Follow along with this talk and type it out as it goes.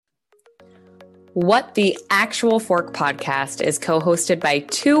What the Actual Fork podcast is co-hosted by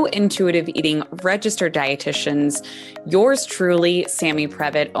two intuitive eating registered dietitians, yours truly, Sammy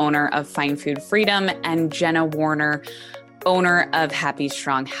Previtt, owner of Fine Food Freedom, and Jenna Warner, owner of Happy,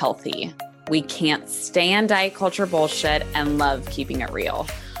 Strong, Healthy. We can't stand diet culture bullshit and love keeping it real.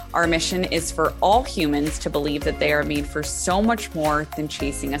 Our mission is for all humans to believe that they are made for so much more than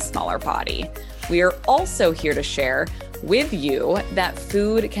chasing a smaller body. We are also here to share with you that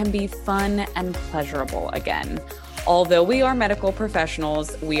food can be fun and pleasurable again. Although we are medical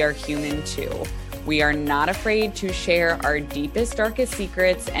professionals, we are human too. We are not afraid to share our deepest, darkest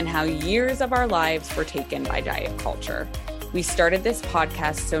secrets and how years of our lives were taken by diet culture. We started this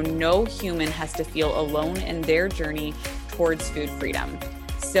podcast so no human has to feel alone in their journey towards food freedom.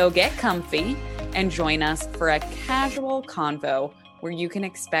 So get comfy and join us for a casual convo where you can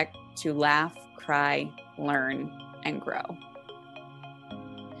expect to laugh, cry, learn, and grow.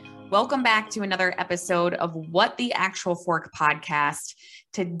 Welcome back to another episode of What the Actual Fork podcast.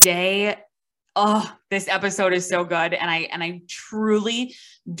 Today, this episode is so good. And I truly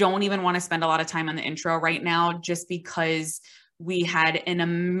don't even want to spend a lot of time on the intro right now, just because we had an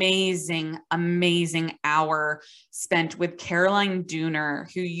amazing, amazing hour spent with Caroline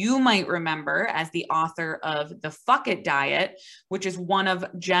Dooner, who you might remember as the author of The Fuck It Diet, which is one of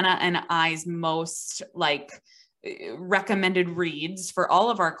Jenna and I's most recommended reads for all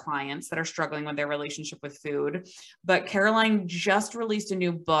of our clients that are struggling with their relationship with food. But Caroline just released a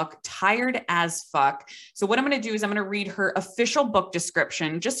new book, Tired as Fuck. So what I'm going to do is I'm going to read her official book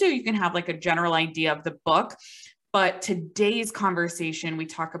description, just so you can have like a general idea of the book. But today's conversation, we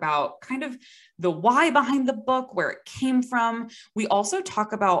talk about kind of the why behind the book, where it came from. We also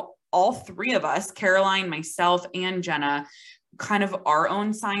talk about all three of us, Caroline, myself, and Jenna, kind of our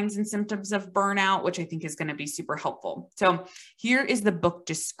own signs and symptoms of burnout, which I think is going to be super helpful. So here is the book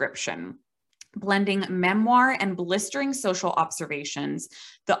description. Blending memoir and blistering social observations,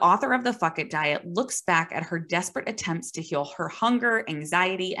 the author of The Fuck It Diet looks back at her desperate attempts to heal her hunger,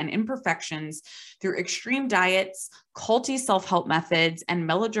 anxiety, and imperfections through extreme diets, culty self-help methods, and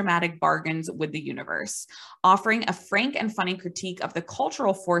melodramatic bargains with the universe. Offering a frank and funny critique of the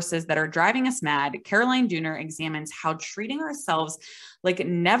cultural forces that are driving us mad, Caroline Dooner examines how treating ourselves like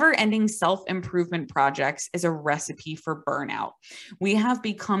never-ending self-improvement projects is a recipe for burnout. We have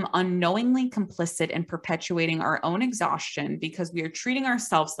become unknowingly complicit in perpetuating our own exhaustion because we are treating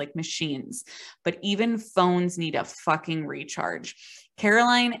ourselves like machines. But even phones need a fucking recharge.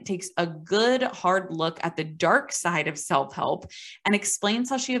 Caroline takes a good hard look at the dark side of self-help and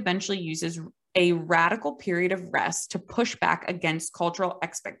explains how she eventually uses a radical period of rest to push back against cultural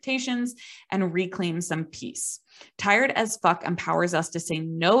expectations and reclaim some peace. Tired as Fuck empowers us to say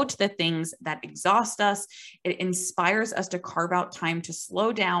no to the things that exhaust us. It inspires us to carve out time to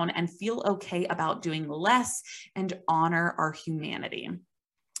slow down and feel okay about doing less and honor our humanity.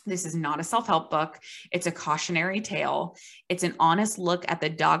 This is not a self-help book. It's a cautionary tale. It's an honest look at the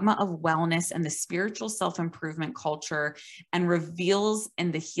dogma of wellness and the spiritual self-improvement culture, and reveals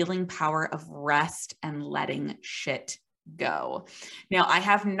in the healing power of rest and letting shit go. Now, I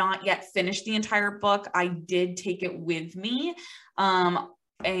have not yet finished the entire book. I did take it with me and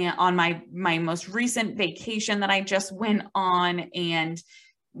on my most recent vacation that I just went on, and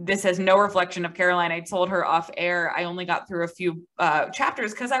this has no reflection of Caroline. I told her off air, I only got through a few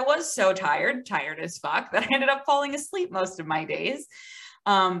chapters because I was so tired as fuck, that I ended up falling asleep most of my days.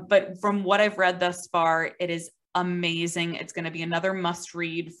 But from what I've read thus far, it is amazing. It's going to be another must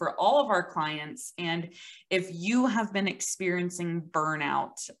read for all of our clients. And if you have been experiencing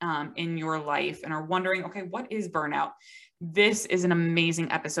burnout in your life and are wondering, okay, what is burnout? This is an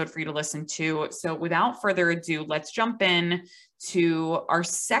amazing episode for you to listen to. So without further ado, let's jump in to our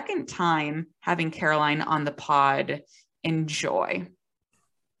second time having Caroline on the pod. Enjoy.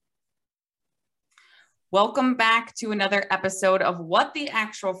 Welcome back to another episode of What the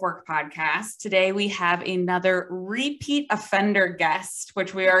Actual Fork podcast. Today we have another repeat offender guest,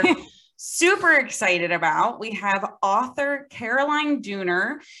 which we are super excited about. We have author Caroline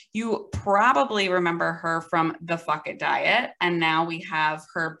Dooner. You probably remember her from The Fuck It Diet. And now we have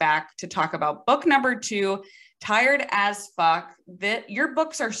her back to talk about book number 2, Tired as Fuck. Your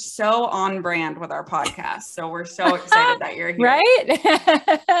books are so on brand with our podcast. So we're so excited that you're here.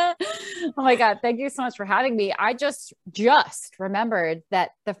 Right? Oh my God. Thank you so much for having me. I just remembered that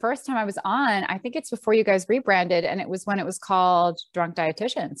the first time I was on, I think it's before you guys rebranded, and it was when it was called Drunk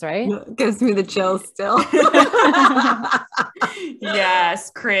Dietitians, right? It gives me the chills still.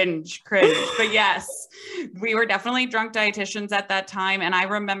 Yes. Cringe. But yes, we were definitely drunk dietitians at that time. And I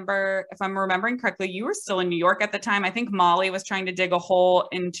remember, if I'm remembering correctly, you were still in New York at the time. I think Molly was trying trying to dig a hole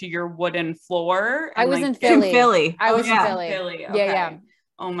into your wooden floor. I was like, in Philly. Philly. I was in yeah. Philly. Okay. Yeah.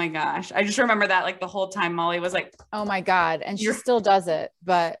 Oh my gosh. I just remember that like the whole time Molly was like, Oh my God. And she still does it,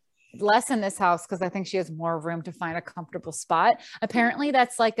 but less in this house because I think she has more room to find a comfortable spot. Apparently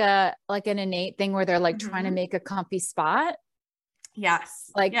that's like an innate thing where they're like trying to make a comfy spot.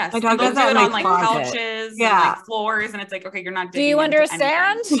 yes. Like, yes. I talk They'll about that do it in on my like closet. couches Yeah. and like floors. And it's like, okay, you're not digging do you into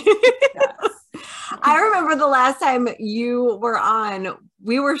understand? anything. Yes. I remember the last time you were on,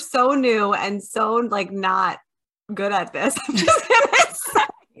 we were so new and so like not good at this.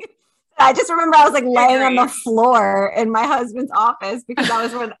 I just remember I was like laying on the floor in my husband's office because I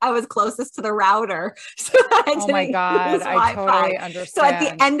was when I was closest to the router. So oh my God, I totally understand. So at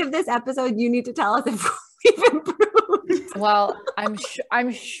the end of this episode, you need to tell us if we've improved. Well,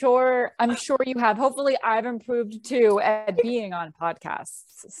 I'm sure you have. Hopefully I've improved too at being on podcasts.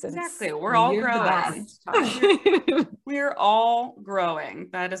 Exactly. We're all growing. We're all growing.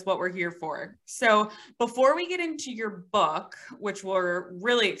 That is what we're here for. So before we get into your book, which we're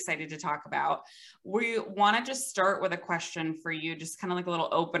really excited to talk about, we want to just start with a question for you, just kind of like a little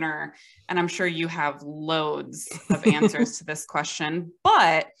opener. And I'm sure you have loads of answers to this question,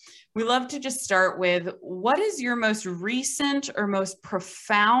 but we love to just start with, what is your most recent or most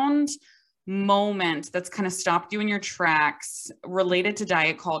profound moment that's kind of stopped you in your tracks related to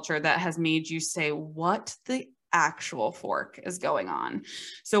diet culture that has made you say, what the actual fork is going on?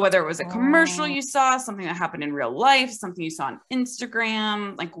 So whether it was a commercial you saw, something that happened in real life, something you saw on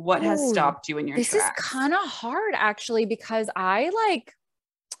Instagram, like what has stopped you in your tracks? This is kind of hard actually, because I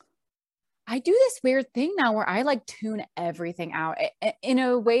do this weird thing now where I like tune everything out in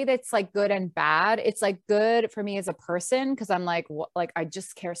a way that's like good and bad. It's like good for me as a person, because I'm like, I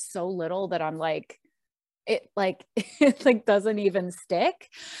just care so little that I'm like, it like doesn't even stick.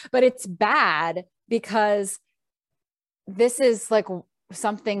 But it's bad because this is like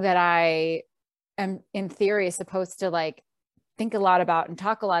something that I am in theory supposed to like think a lot about and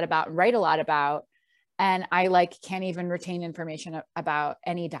talk a lot about and write a lot about. And I like can't even retain information about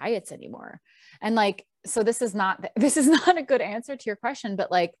any diets anymore. And like, so this is not a good answer to your question,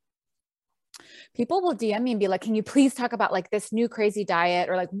 but like people will DM me and be like, can you please talk about like this new crazy diet?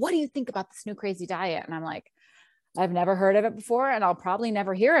 Or like, what do you think about this new crazy diet? And I'm like, I've never heard of it before. And I'll probably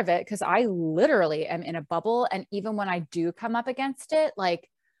never hear of it because I literally am in a bubble. And even when I do come up against it, like,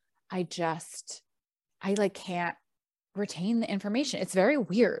 I like can't retain the information. It's very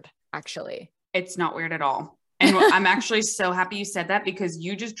weird, actually. It's not weird at all. And I'm actually so happy you said that, because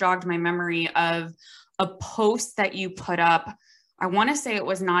you just jogged my memory of a post that you put up. I want to say it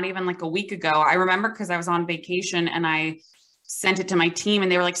was not even like a week ago. I remember because I was on vacation and I sent it to my team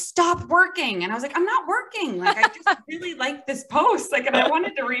and they were like, stop working. And I was like, I'm not working. Like, I just really like this post. Like, and I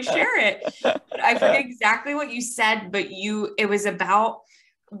wanted to reshare it. But I forget exactly what you said, but it was about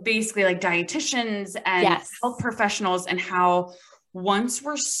basically like dietitians and health professionals, and how once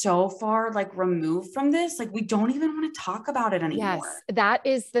we're so far like removed from this, like we don't even want to talk about it anymore. Yes, that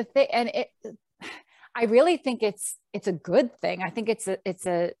is the thing. And I really think it's a good thing. I think it's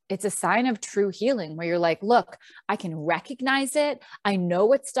a sign of true healing where you're like, look, I can recognize it. I know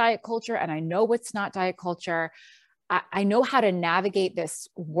what's diet culture and I know what's not diet culture. I know how to navigate this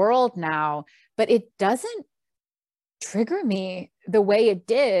world now, but it doesn't trigger me the way it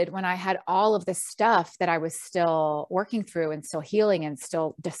did when I had all of this stuff that I was still working through and still healing and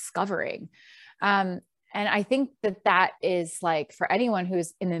still discovering. And I think that is like, for anyone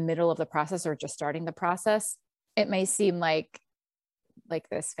who's in the middle of the process or just starting the process, it may seem like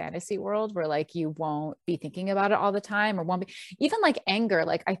this fantasy world where like you won't be thinking about it all the time, or won't be even like anger.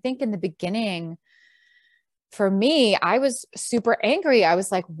 Like, I think in the beginning, for me, I was super angry. I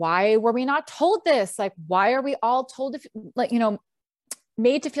was like, why were we not told this? Like, why are we all told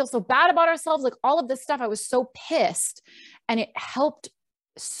made to feel so bad about ourselves? Like all of this stuff, I was so pissed, and it helped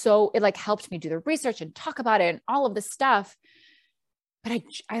me do the research and talk about it and all of this stuff. But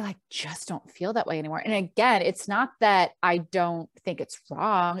I like just don't feel that way anymore. And again, it's not that I don't think it's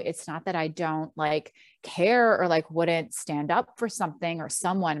wrong. It's not that I don't like care or like wouldn't stand up for something or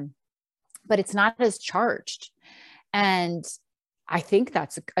someone, but it's not as charged. And I think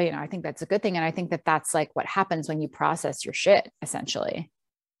that's a good thing. And I think that that's like what happens when you process your shit, essentially.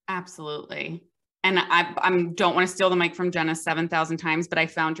 Absolutely. And I don't want to steal the mic from Jenna 7,000 times, but I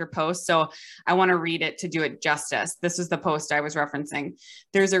found your post. So I want to read it to do it justice. This is the post I was referencing.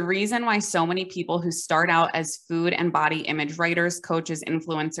 There's a reason why so many people who start out as food and body image writers, coaches,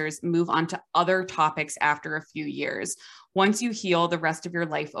 influencers move on to other topics after a few years. Once you heal, the rest of your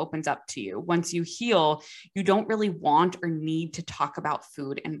life opens up to you. Once you heal, you don't really want or need to talk about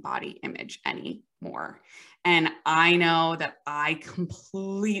food and body image anymore. And I know that I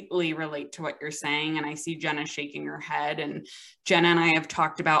completely relate to what you're saying. And I see Jenna shaking her head, and Jenna and I have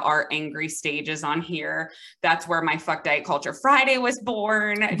talked about our angry stages on here. That's where my Fuck Diet Culture Friday was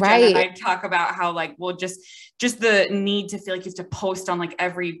born. Right. Jenna and I talk about how like, we'll just the need to feel like you have to post on like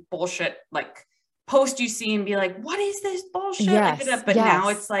every bullshit, like post you see and be like, what is this bullshit? Yes, But now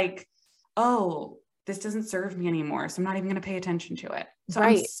it's like, oh, this doesn't serve me anymore. So I'm not even going to pay attention to it. So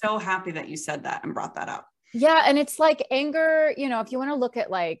I'm so happy that you said that and brought that up. Yeah. And it's like anger, you know, if you want to look at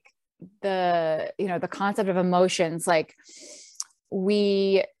like the, you know, the concept of emotions, like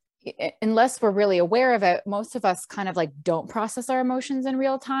unless we're really aware of it, most of us kind of like don't process our emotions in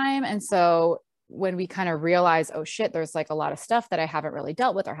real time. And so when we kind of realize, oh shit, there's like a lot of stuff that I haven't really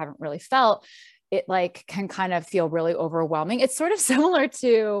dealt with or haven't really felt, it like can kind of feel really overwhelming. It's sort of similar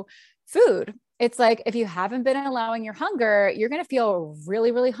to food. It's like, if you haven't been allowing your hunger, you're going to feel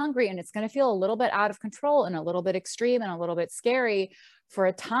really, really hungry, and it's going to feel a little bit out of control and a little bit extreme and a little bit scary for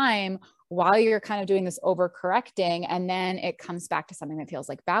a time while you're kind of doing this overcorrecting. And then it comes back to something that feels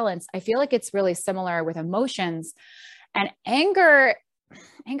like balance. I feel like it's really similar with emotions. And anger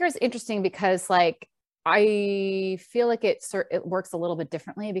is interesting because like, I feel like it works a little bit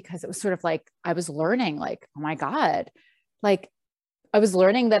differently, because it was sort of like, I was learning like, oh my God, like I was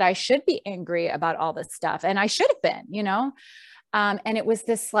learning that I should be angry about all this stuff, and I should have been, you know? And it was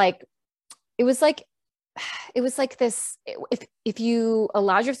this like, it was like this, if you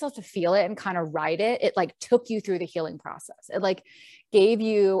allowed yourself to feel it and kind of ride it, it like took you through the healing process. It like gave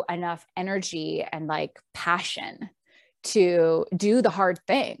you enough energy and like passion to do the hard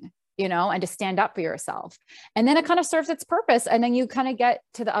thing, you know, and to stand up for yourself. And then it kind of serves its purpose. And then you kind of get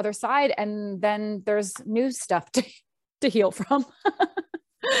to the other side, and then there's new stuff to heal from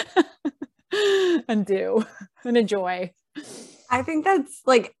and do and enjoy. I think that's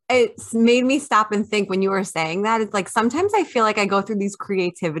like, it's made me stop and think when you were saying that. It's like, sometimes I feel like I go through these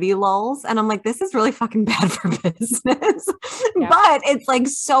creativity lulls and I'm like, this is really fucking bad for business, Yeah. but it's like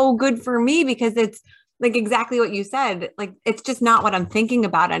so good for me because it's like exactly what you said. Like, it's just not what I'm thinking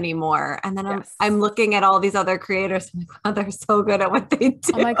about anymore. And then I'm looking at all these other creators. I'm like, wow, they're so good at what they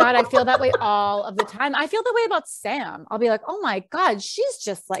do. Oh my God. I feel that way all of the time. I feel that way about Sam. I'll be like, oh my God, she's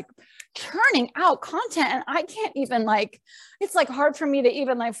just like churning out content. And I can't even like, it's like hard for me to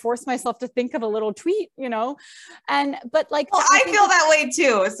even like force myself to think of a little tweet, you know? But like, well, I feel that way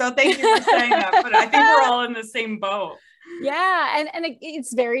too. So thank you for saying that, but I think we're all in the same boat. Yeah. And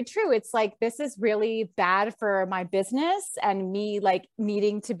it's very true. It's like, this is really bad for my business and me like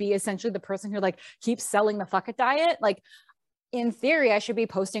needing to be essentially the person who like keeps selling the Fuck It diet. Like, in theory, I should be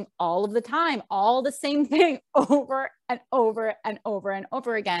posting all of the time, all the same thing over and over and over and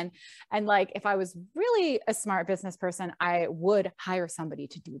over again. And like, if I was really a smart business person, I would hire somebody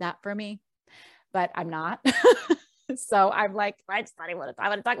to do that for me, but I'm not. So I'm like, I want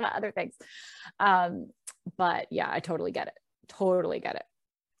to talk about other things. But yeah, I totally get it. Totally get it.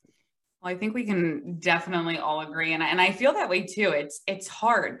 Well, I think we can definitely all agree. And I feel that way too. It's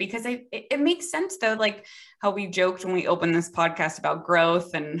hard because it makes sense though. Like how we joked when we opened this podcast about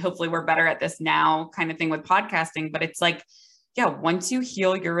growth and hopefully we're better at this now kind of thing with podcasting, but it's like, yeah, once you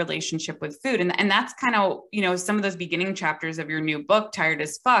heal your relationship with food, and that's kind of, you know, some of those beginning chapters of your new book, Tired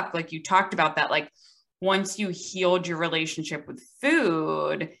as Fuck, like you talked about that, like once you healed your relationship with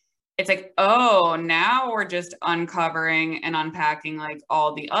food, it's like, oh, now we're just uncovering and unpacking like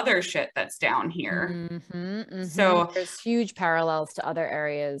all the other shit that's down here. Mm-hmm, mm-hmm. So there's huge parallels to other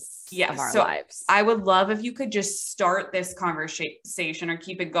areas of our so lives. I would love if you could just start this conversation or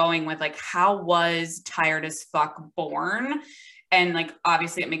keep it going with like, how was Tired as Fuck born? And like,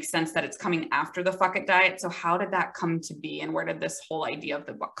 obviously it makes sense that it's coming after the Fuck It diet. So how did that come to be? And where did this whole idea of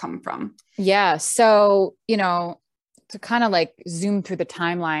the book come from? Yeah. So, you know, to kind of like zoom through the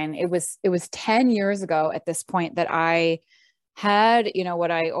timeline, it was 10 years ago at this point that I had, you know, what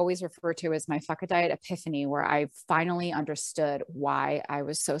I always refer to as my Fuck It diet epiphany, where I finally understood why I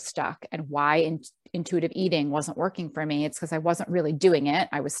was so stuck and why intuitive eating wasn't working for me. It's because I wasn't really doing it.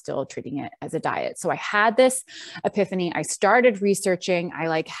 I was still treating it as a diet. So I had this epiphany. I started researching. I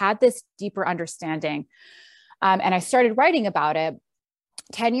like had this deeper understanding. And I started writing about it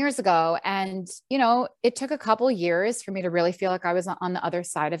 10 years ago. And, you know, it took a couple years for me to really feel like I was on the other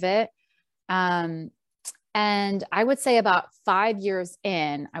side of it. And I would say about 5 years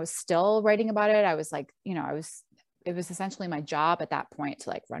in, I was still writing about it. I was like, you know, it was essentially my job at that point to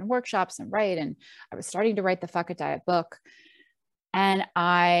like run workshops and write. And I was starting to write the Fuck It diet book. And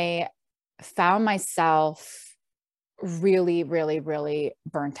I found myself really, really, really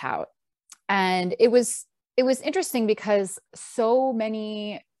burnt out. And it was interesting because so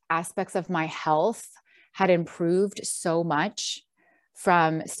many aspects of my health had improved so much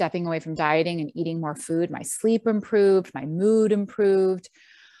from stepping away from dieting and eating more food. My sleep improved, my mood improved,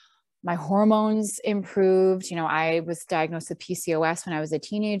 my hormones improved. I was diagnosed with PCOS when I was a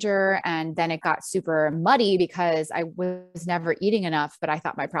teenager, and then it got super muddy because I was never eating enough, but I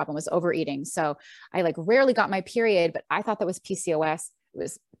thought my problem was overeating. So I rarely got my period, but I thought that was PCOS. It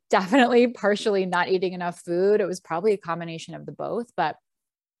was definitely partially not eating enough food. It was probably a combination of the both, but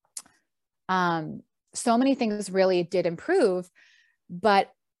so many things really did improve,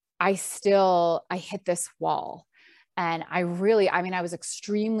 but I hit this wall. And I was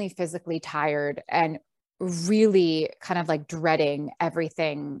extremely physically tired and really kind of dreading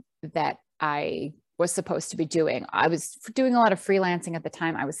everything that I was supposed to be doing. I was doing a lot of freelancing at the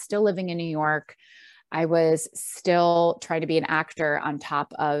time. I was still living in New York. I was still trying to be an actor on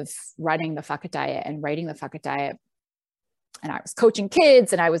top of running the Fuck It Diet and writing the Fuck It Diet. And I was coaching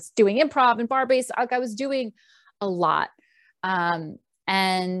kids and I was doing improv and bar-based. I was doing a lot. And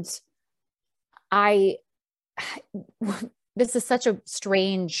this is such a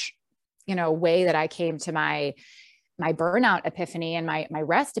strange, way that I came to my burnout epiphany and my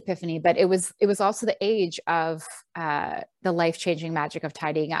rest epiphany, but it was also the age of the life-changing magic of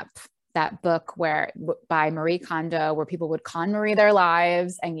tidying up. That book by Marie Kondo, where people would KonMari their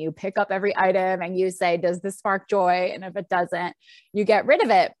lives, and you pick up every item and you say, does this spark joy? And if it doesn't, you get rid of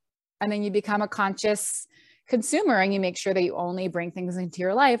it. And then you become a conscious consumer and you make sure that you only bring things into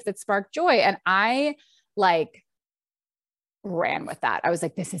your life that spark joy. And I ran with that. I was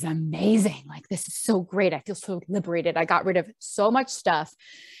like, this is amazing. This is so great. I feel so liberated. I got rid of so much stuff.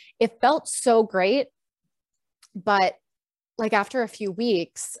 It felt so great. But after a few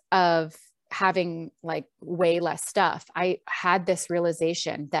weeks of having way less stuff, I had this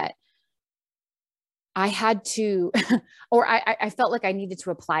realization that I had to, or I felt like I needed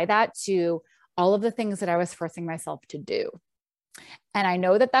to apply that to all of the things that I was forcing myself to do. And I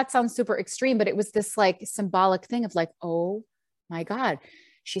know that sounds super extreme, but it was this symbolic thing of oh my God,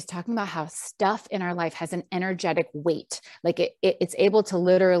 she's talking about how stuff in our life has an energetic weight. It's able to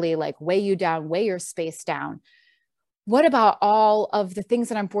literally weigh you down, weigh your space down. What about all of the things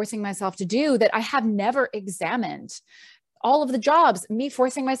that I'm forcing myself to do that I have never examined? All of the jobs, me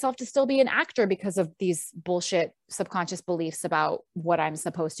forcing myself to still be an actor because of these bullshit subconscious beliefs about what I'm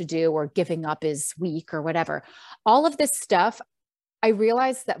supposed to do, or giving up is weak or whatever. All of this stuff, I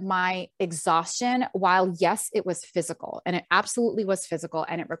realized that my exhaustion, while yes, it was physical, and it absolutely was physical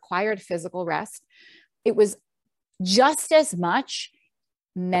and it required physical rest, it was just as much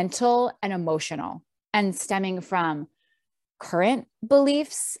mental and emotional, and stemming from current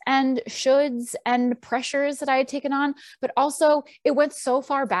beliefs and shoulds and pressures that I had taken on. But also it went so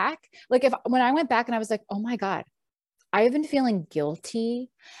far back. When I went back and I was like, oh my God, I have been feeling guilty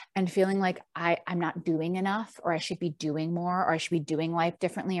and feeling like I'm not doing enough, or I should be doing more, or I should be doing life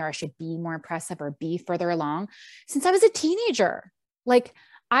differently, or I should be more impressive or be further along since I was a teenager.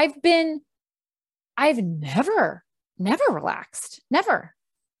 I've never relaxed. Never.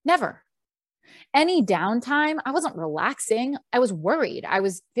 Any downtime, I wasn't relaxing. I was worried. I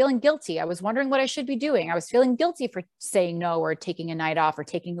was feeling guilty. I was wondering what I should be doing. I was feeling guilty for saying no, or taking a night off, or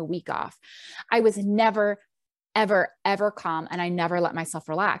taking a week off. I was never, ever, ever calm, and I never let myself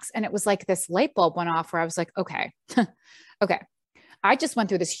relax. And it was this light bulb went off where I was like, okay, okay. I just went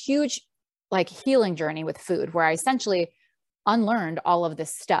through this huge healing journey with food, where I essentially unlearned all of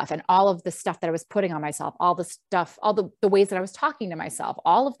this stuff, and all of the stuff that I was putting on myself, all the stuff, all the ways that I was talking to myself,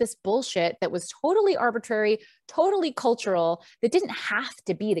 all of this bullshit that was totally arbitrary, totally cultural, that didn't have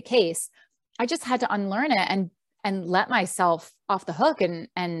to be the case. I just had to unlearn it and let myself off the hook,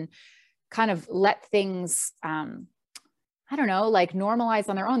 and kind of let things, I don't know, normalize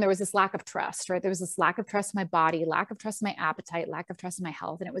on their own. There was this lack of trust, right? There was this lack of trust in my body, lack of trust in my appetite, lack of trust in my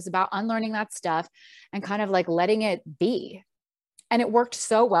health. And it was about unlearning that stuff and kind of letting it be. And it worked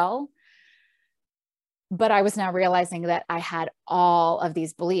so well. But I was now realizing that I had all of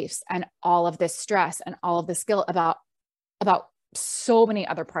these beliefs and all of this stress and all of this guilt about so many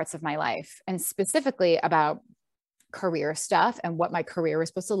other parts of my life, and specifically about career stuff and what my career was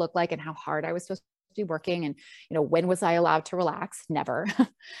supposed to look like and how hard I was supposed to be working. And, when was I allowed to relax? Never.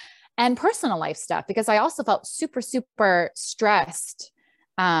 And personal life stuff, because I also felt super, super stressed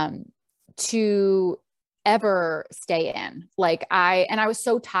to ever stay in. I was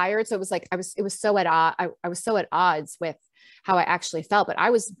so tired. So it was it was so I was so at odds with how I actually felt, but I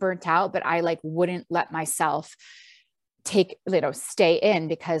was burnt out, but I wouldn't let myself stay in,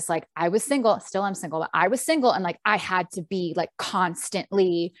 because I was single, still I'm single, but I was single, and I had to be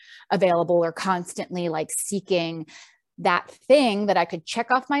constantly available, or constantly seeking that thing that I could check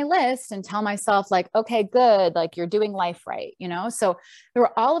off my list and tell myself like, okay, good. Like you're doing life right. So there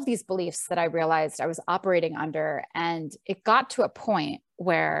were all of these beliefs that I realized I was operating under. And it got to a point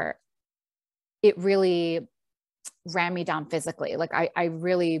where it really ran me down physically. Like I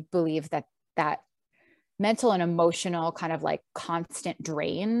really believe that mental and emotional kind of like constant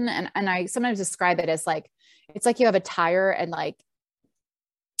drain. And I sometimes describe it as like, it's like you have a tire and like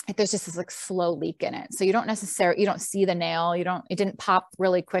there's just this like slow leak in it. So you don't see the nail. It didn't pop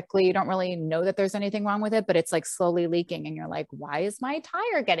really quickly. You don't really know that there's anything wrong with it, but it's like slowly leaking. And you're like, why is my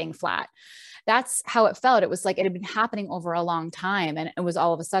tire getting flat? That's how it felt. It was like, it had been happening over a long time. And it was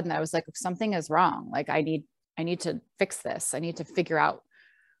all of a sudden I was like, something is wrong. Like I need to fix this. I need to figure out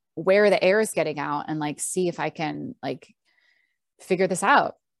where the air is getting out and like, see if I can like figure this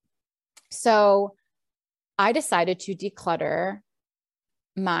out. So I decided to declutter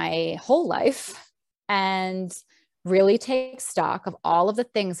my whole life and really take stock of all of the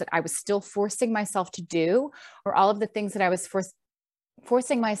things that I was still forcing myself to do, or all of the things that I was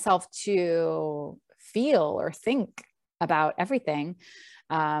forcing myself to feel or think about everything,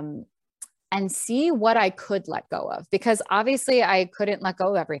 and see what I could let go of, because obviously I couldn't let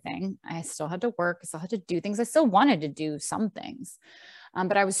go of everything. I still had to work. I still had to do things. I still wanted to do some things.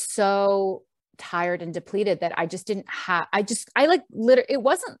 But I was so tired and depleted that I just didn't have, I like literally, it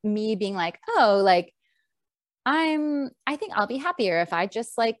wasn't me being like, oh, like I think I'll be happier if I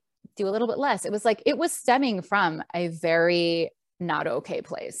just like do a little bit less. It was like, it was stemming from a very not okay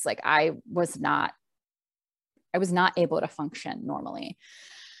place. Like I was not able to function normally.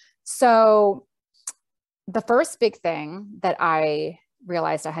 So the first big thing that I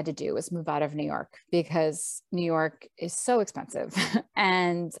realized I had to do was move out of New York, because New York is so expensive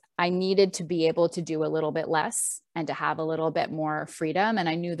and I needed to be able to do a little bit less and to have a little bit more freedom. And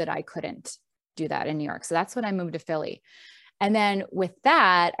I knew that I couldn't do that in New York. So that's when I moved to Philly. And then with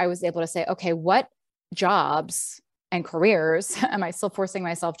that, I was able to say, okay, what jobs and careers am I still forcing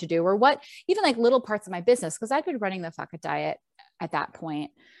myself to do? Or what, even like little parts of my business, because I'd been running the Fuck It diet at that point.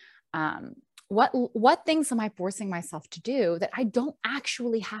 What things am I forcing myself to do that I don't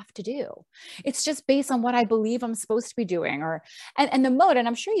actually have to do? It's just based on what I believe I'm supposed to be doing, and the mode. And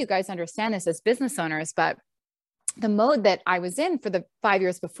I'm sure you guys understand this as business owners, but the mode that I was in for the 5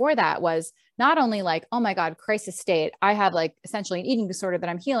 years before that was not only like, oh my God, crisis state. I have like essentially an eating disorder that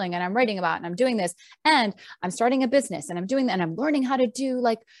I'm healing and I'm writing about and I'm doing this and I'm starting a business and I'm doing that and I'm learning how to do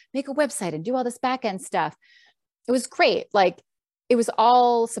like make a website and do all this back end stuff. It was great. Like it was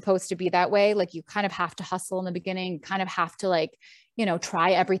all supposed to be that way. Like you kind of have to hustle in the beginning, kind of have to like,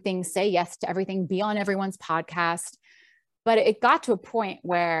 try everything, say yes to everything, be on everyone's podcast. But it got to a point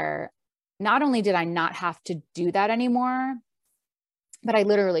where not only did I not have to do that anymore, but I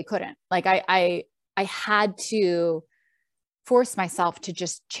literally couldn't. Like I had to force myself to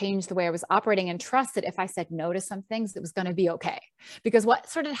just change the way I was operating and trust that if I said no to some things, it was going to be okay. Because what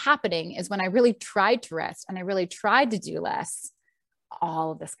started happening is when I really tried to rest and I really tried to do less,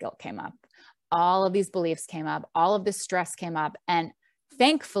 all of this guilt came up, all of these beliefs came up, all of this stress came up. And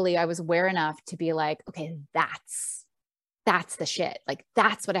thankfully I was aware enough to be like, okay, that's the shit. Like,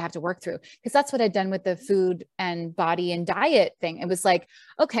 that's what I have to work through. Cause that's what I'd done with the food and body and diet thing. It was like,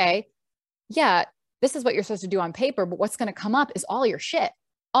 okay, yeah, this is what you're supposed to do on paper, but what's going to come up is all your shit,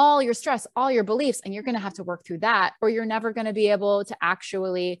 all your stress, all your beliefs. And you're going to have to work through that, or you're never going to be able to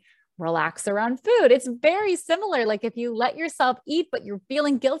actually relax around food. It's very similar. Like if you let yourself eat, but you're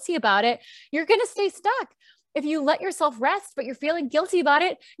feeling guilty about it, you're going to stay stuck. If you let yourself rest, but you're feeling guilty about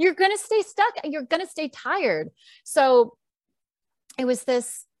it, you're going to stay stuck and you're going to stay tired. So it was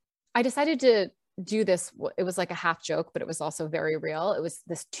this, I decided to do this. It was like a half joke, but it was also very real. It was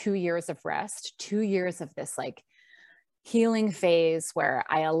this 2 years of rest, 2 years of this like healing phase where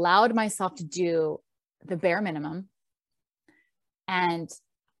I allowed myself to do the bare minimum. And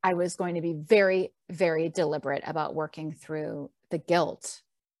I was going to be very, very deliberate about working through the guilt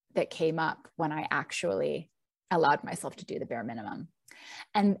that came up when I actually allowed myself to do the bare minimum.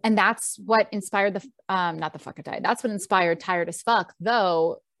 And that's what inspired not the Fuck It diet. That's what inspired Tired as Fuck.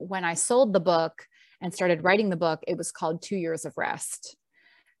 Though when I sold the book and started writing the book, it was called 2 Years of Rest.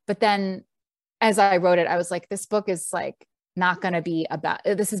 But then as I wrote it, I was like, this book is like not going to be about,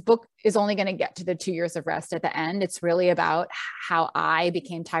 book is only going to get to the 2 years of rest at the end. It's really about how I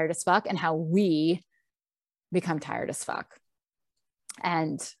became tired as fuck and how we become tired as fuck.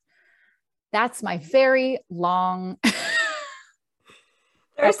 And that's my very long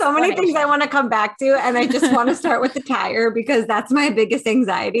There's so many things I want to come back to. And I just want to start with the tire because that's my biggest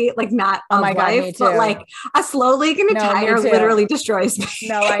anxiety. Like not of life, but like a slow leak in a tire literally destroys me.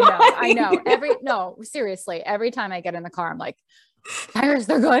 No, I know. Seriously. Every time I get in the car, I'm like, tires,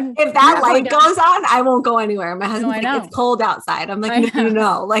 they're good. If that light goes on, I won't go anywhere. My husband's like, it's cold outside. I'm like,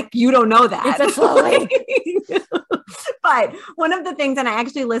 no, like you don't know that. It's a slow leak. But one of the things, and I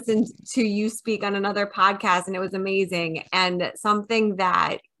actually listened to you speak on another podcast and it was amazing. And something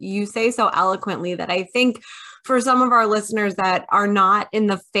that you say so eloquently that I think for some of our listeners that are not in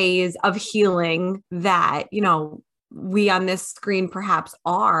the phase of healing that, you know, we on this screen perhaps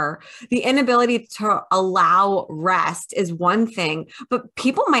are, the inability to allow rest is one thing, but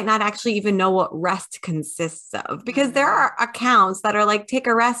people might not actually even know what rest consists of because there are accounts that are like, take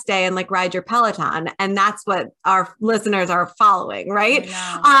a rest day and like ride your Peloton. And that's what our listeners are following. Right.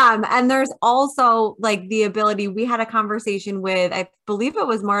 And there's also like the ability, we had a conversation with, I believe it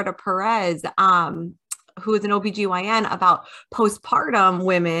was Marta Perez, who is an OBGYN about postpartum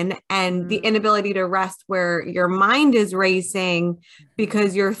women and the inability to rest where your mind is racing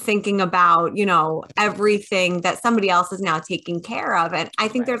because you're thinking about, you know, everything that somebody else is now taking care of. And I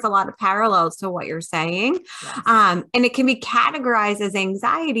think there's a lot of parallels to what you're saying. And it can be categorized as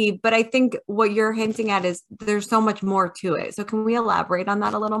anxiety, but I think what you're hinting at is there's so much more to it. So can we elaborate on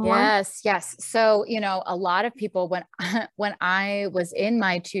that a little more? Yes. So, you know, a lot of people, when I was in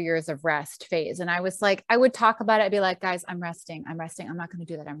my 2 years of rest phase and I was like, I would talk about it. I'd be like, guys, I'm resting. I'm not going to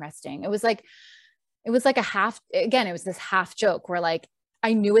do that. I'm resting. It was like a half, again, it was this half joke where like,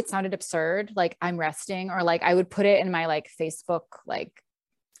 I knew it sounded absurd. Like I'm resting, or like, I would put it in my like Facebook, like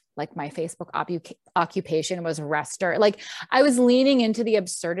my Facebook occupation was rester. Like I was leaning into the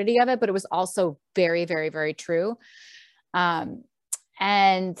absurdity of it, but it was also very, very, very true. And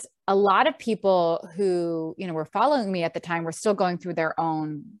a lot of people who, you know, were following me at the time were still going through their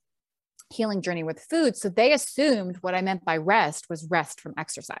own healing journey with food. So they assumed what I meant by rest was rest from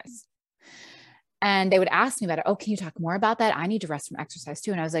exercise. And they would ask me about it. Oh, can you talk more about that? I need to rest from exercise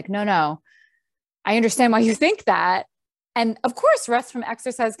too. And I was like, no, I understand why you think that. And of course, rest from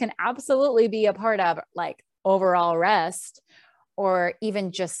exercise can absolutely be a part of like overall rest, or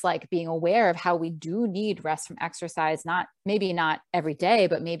even just like being aware of how we do need rest from exercise, maybe not every day,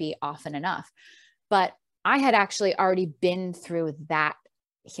 but maybe often enough. But I had actually already been through that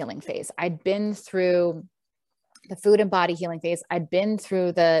healing phase. I'd been through the food and body healing phase. I'd been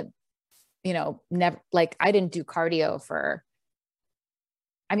through the, you know, never, like I didn't do cardio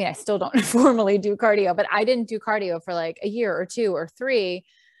I still don't formally do cardio, but I didn't do cardio for like a year or 2 or 3.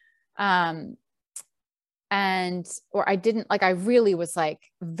 Or I didn't, like, I really was like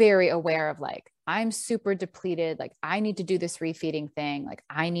very aware of like, I'm super depleted. Like I need to do this refeeding thing. Like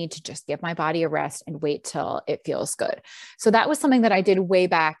I need to just give my body a rest and wait till it feels good. So that was something that I did way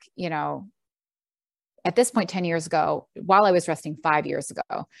back, you know, at this point, 10 years ago, while I was resting 5 years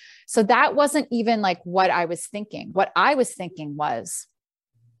ago. So that wasn't even like what I was thinking. What I was thinking was,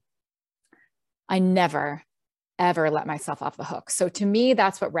 I never, ever let myself off the hook. So to me,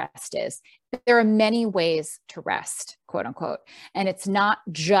 that's what rest is. There are many ways to rest, quote unquote. And it's not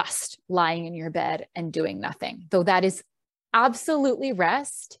just lying in your bed and doing nothing, though that is absolutely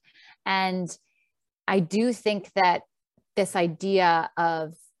rest. And I do think that this idea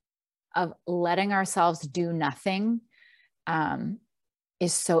of letting ourselves do nothing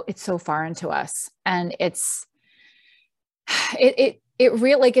it's so foreign to us. And it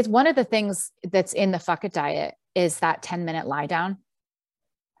really, like, it's one of the things that's in the Fuck It diet is that 10-minute lie down,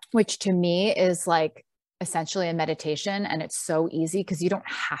 which to me is like essentially a meditation. And it's so easy because you don't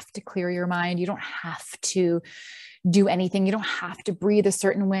have to clear your mind. You don't have to do anything. You don't have to breathe a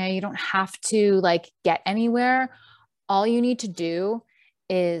certain way. You don't have to like get anywhere. All you need to do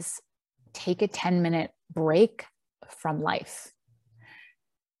is take a 10-minute break from life.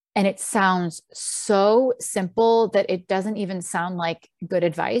 And it sounds so simple that it doesn't even sound like good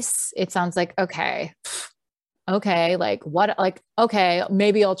advice. It sounds like, okay, like what, like, okay,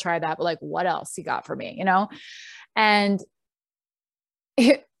 maybe I'll try that, but like, what else you got for me, you know? And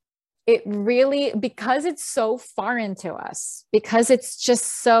it really, because it's so foreign to us, because it's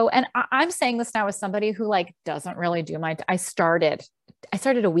just so, and I'm saying this now as somebody who like doesn't really do I started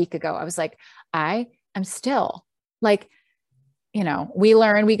a week ago. I was like, I am still like, you know, we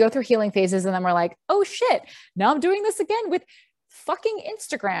go through healing phases and then we're like, oh shit, now I'm doing this again with fucking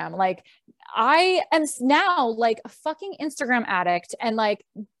Instagram. Like I am now like a fucking Instagram addict, and like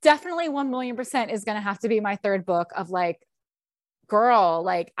definitely 1,000,000% is going to have to be my third book of like girl,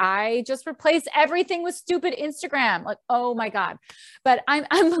 like I just replaced everything with stupid Instagram. Like, oh my God. But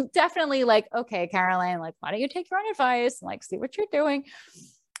I'm definitely like, okay, Caroline, like, why don't you take your own advice and like, see what you're doing?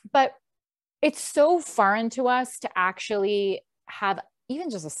 But it's so foreign to us to actually have even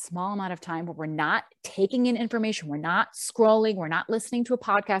just a small amount of time where we're not taking in information. We're not scrolling. We're not listening to a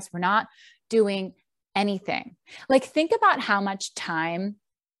podcast. We're not doing anything. Like, think about how much time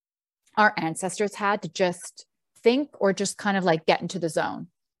our ancestors had to just think or just kind of like get into the zone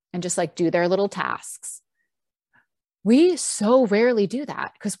and just like do their little tasks. We so rarely do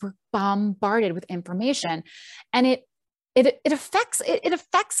that because we're bombarded with information, and it affects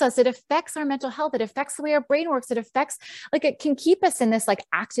us. It affects our mental health. It affects the way our brain works. It affects, like, it can keep us in this like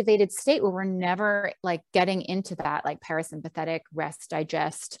activated state where we're never like getting into that like parasympathetic rest,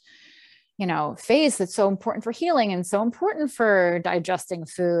 digest, phase that's so important for healing and so important for digesting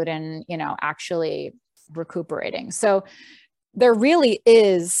food and, actually recuperating. So there really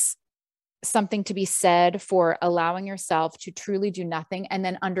is something to be said for allowing yourself to truly do nothing, and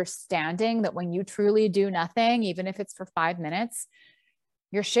then understanding that when you truly do nothing, even if it's for 5 minutes,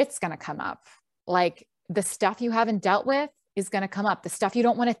 your shit's going to come up. Like, the stuff you haven't dealt with is going to come up. The stuff you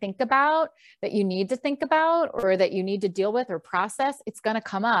don't want to think about, that you need to think about, or that you need to deal with or process, it's going to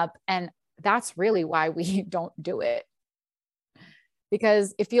come up. And that's really why we don't do it,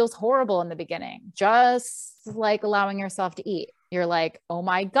 because it feels horrible in the beginning, just like allowing yourself to eat. You're like, oh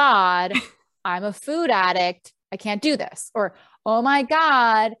my God, I'm a food addict. I can't do this. Or, oh my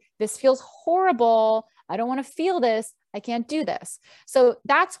God, this feels horrible. I don't want to feel this. I can't do this. So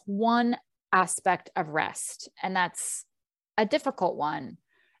that's one aspect of rest. And that's a difficult one,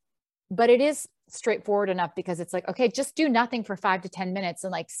 but it is straightforward enough because it's like, okay, just do nothing for 5 to 10 minutes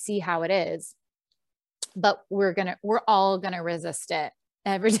and like see how it is. But we're all going to resist it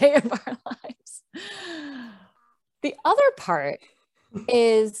every day of our lives. The other part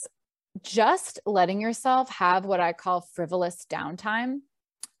is just letting yourself have what I call frivolous downtime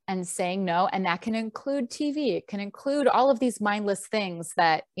and saying no. And that can include TV. It can include all of these mindless things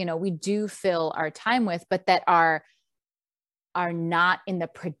that, we do fill our time with, but that are not in the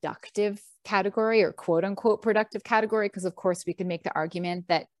productive category or quote unquote productive category. Because of course we can make the argument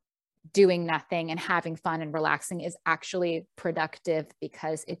that doing nothing and having fun and relaxing is actually productive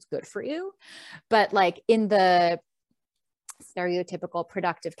because it's good for you. But like, in the stereotypical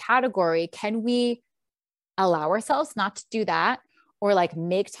productive category, can we allow ourselves not to do that, or like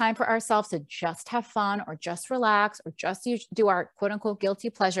make time for ourselves to just have fun or just relax or just do our quote unquote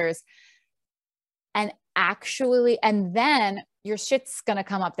guilty pleasures? And then your shit's going to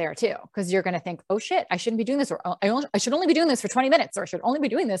come up there too, because you're going to think, oh shit, I shouldn't be doing this, or I should only be doing this for 20 minutes, or I should only be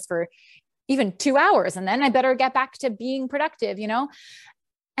doing this for even 2 hours. And then I better get back to being productive,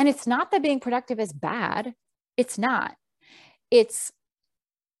 And it's not that being productive is bad. It's not. It's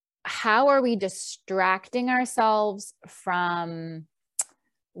how are we distracting ourselves from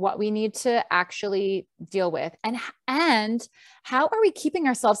what we need to actually deal with? And how are we keeping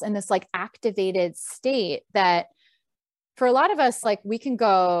ourselves in this like activated state that, for a lot of us, like, we can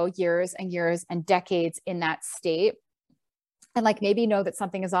go years and years and decades in that state and like maybe know that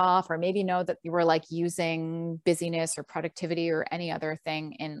something is off, or maybe know that you were like using busyness or productivity or any other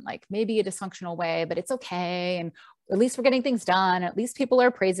thing in like maybe a dysfunctional way, but it's okay. And at least we're getting things done. At least people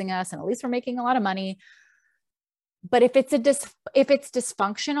are praising us, and at least we're making a lot of money. But if it's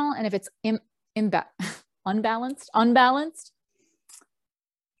dysfunctional, and if it's unbalanced,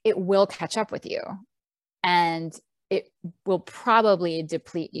 it will catch up with you, and it will probably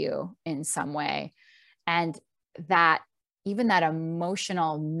deplete you in some way. And that, even that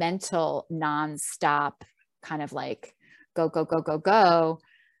emotional, mental, nonstop kind of like go, go, go, go, go,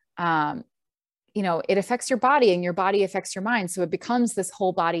 it affects your body, and your body affects your mind. So it becomes this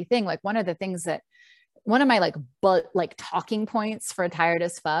whole body thing. Like, one of my like talking points for Tired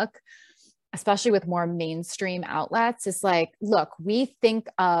as Fuck, especially with more mainstream outlets, is like, look, we think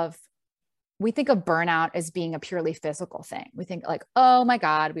of burnout as being a purely physical thing. We think like, oh my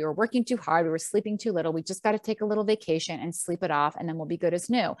God, we were working too hard. We were sleeping too little. We just got to take a little vacation and sleep it off, and then we'll be good as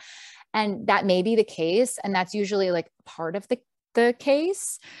new. And that may be the case. And that's usually like part of the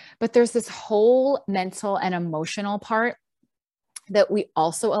case, but there's this whole mental and emotional part that we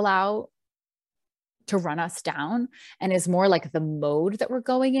also allow to run us down, and is more like the mode that we're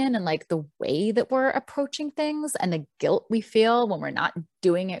going in, and like the way that we're approaching things, and the guilt we feel when we're not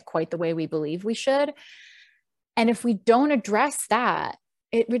doing it quite the way we believe we should. And if we don't address that,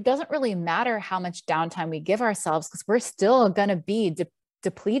 it doesn't really matter how much downtime we give ourselves, because we're still going to be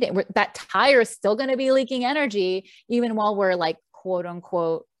depleted. That tire is still going to be leaking energy, even while we're like, quote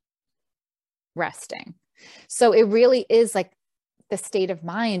unquote, resting. So it really is like the state of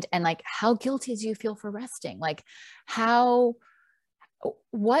mind, and like, how guilty do you feel for resting? Like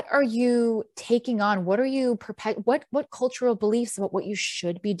what are you taking on? What are you, what cultural beliefs about what you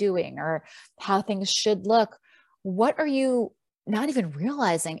should be doing or how things should look? What are you not even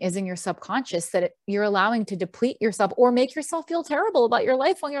realizing is in your subconscious that you're allowing to deplete yourself or make yourself feel terrible about your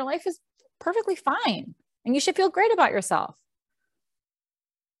life when your life is perfectly fine and you should feel great about yourself?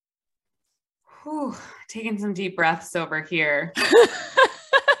 Whew, taking some deep breaths over here.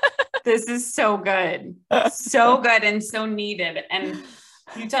 This is so good. So good and so needed. And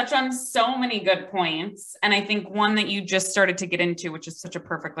you touch on so many good points. And I think one that you just started to get into, which is such a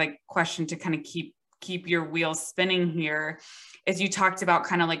perfect like question to kind of keep your wheels spinning here, is you talked about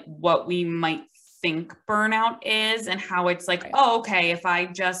kind of like what we might think burnout is and how it's like, oh, okay, if I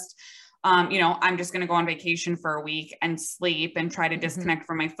just I'm just going to go on vacation for a week and sleep and try to disconnect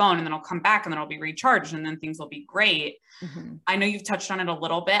from my phone, and then I'll come back and then I'll be recharged and then things will be great. I know you've touched on it a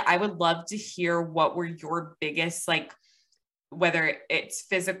little bit. I would love to hear what were your biggest, like, whether it's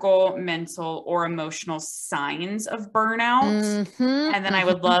physical, mental, or emotional signs of burnout. And then I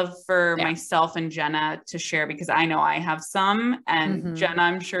would love for myself and Jenna to share, because I know I have some, and Jenna,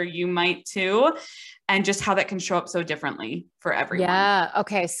 I'm sure you might too, and just how that can show up so differently for everyone. Yeah.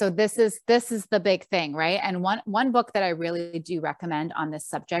 Okay. So this is the big thing, right? And one book that I really do recommend on this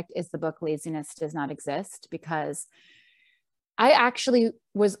subject is the book Laziness Does Not Exist, because I actually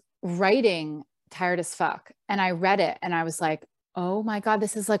was writing tired as fuck, and I read it and I was like, oh my God,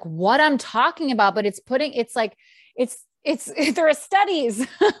 this is like what I'm talking about, but it's there are studies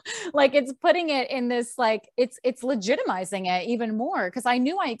like it's putting it in this, like it's legitimizing it even more, because I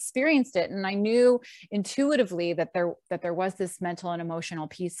knew I experienced it and I knew intuitively that there was this mental and emotional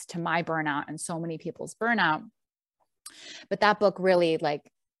piece to my burnout and so many people's burnout. But that book really like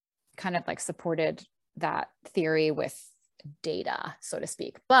kind of like supported that theory with data, so to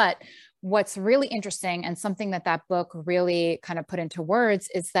speak. But what's really interesting, and something that book really kind of put into words,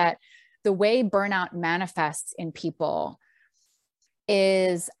 is that the way burnout manifests in people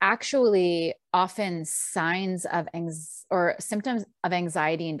is actually often signs of or symptoms of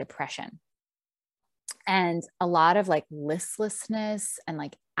anxiety and depression, and a lot of like listlessness and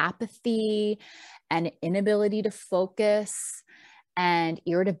like apathy and inability to focus and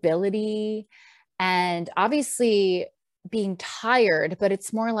irritability, and obviously being tired, but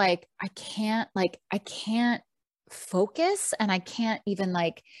it's more like I can't focus, and I can't even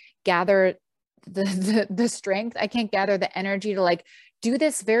like gather the strength. I can't gather the energy to like do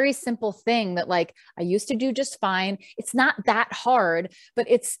this very simple thing that like I used to do just fine. It's not that hard, but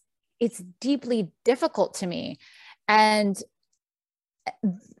it's deeply difficult to me. And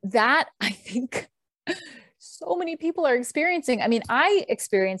that, I think, so many people are experiencing. I mean, I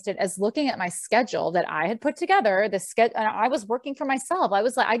experienced it as looking at my schedule that I had put together, the schedule, and I was working for myself. I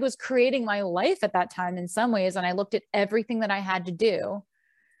was creating my life at that time in some ways. And I looked at everything that I had to do,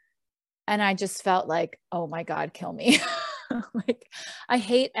 and I just felt like, oh my God, kill me. Like I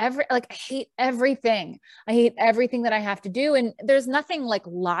hate everything. I hate everything that I have to do. And there's nothing like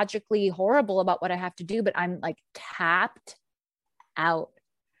logically horrible about what I have to do, but I'm like tapped out.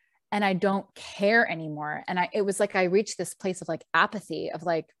 And I don't care anymore. And it was like, I reached this place of like apathy of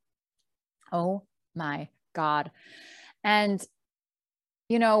like, oh my God. And,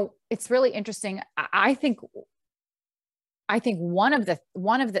 you know, it's really interesting. I think one of the,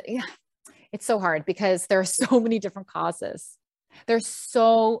 it's so hard because there are so many different causes. There's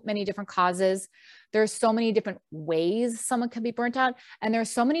so many different causes. There's so many different ways someone can be burnt out. And there's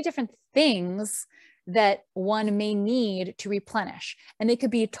so many different things that one may need to replenish. And they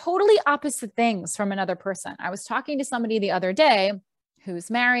could be totally opposite things from another person. I was talking to somebody the other day who's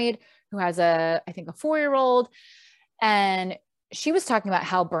married, who has I think a 4-year-old. And she was talking about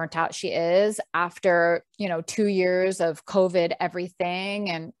how burnt out she is after, 2 years of COVID, everything.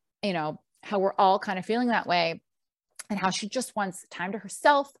 And, how we're all kind of feeling that way, and how she just wants time to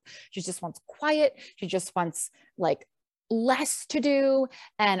herself. She just wants quiet. She just wants like less to do.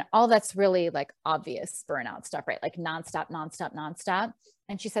 And all that's really like obvious burnout stuff, right? Like nonstop.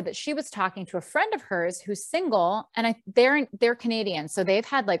 And she said that she was talking to a friend of hers who's single, and they're Canadian. So they've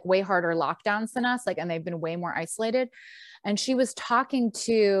had like way harder lockdowns than us, and they've been way more isolated. And she was talking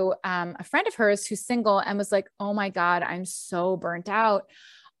to a friend of hers who's single and was like, oh my God, I'm so burnt out.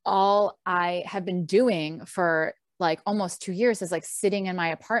 All I have been doing for like almost 2 years is like sitting in my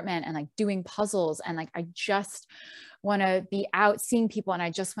apartment and like doing puzzles. And like, I just want to be out seeing people, and I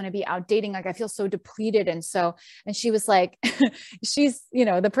just want to be out dating. Like I feel so depleted. And she was like, she's,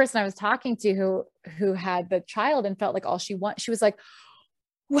 the person I was talking to who had the child and felt like all she was like,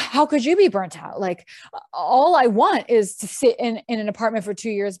 how could you be burnt out? Like, all I want is to sit in an apartment for 2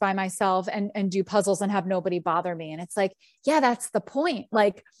 years by myself and do puzzles and have nobody bother me. And it's like, yeah, that's the point.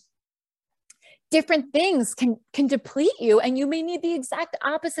 Like, different things can deplete you, and you may need the exact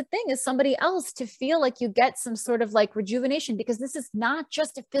opposite thing as somebody else to feel like you get some sort of like rejuvenation, because this is not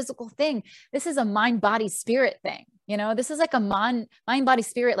just a physical thing. This is a mind, body, spirit thing. You know, this is like a mind, body,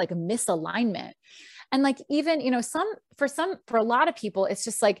 spirit, like a misalignment. And like, even, you know, for a lot of people, it's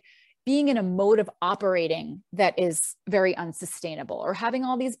just like being in a mode of operating that is very unsustainable, or having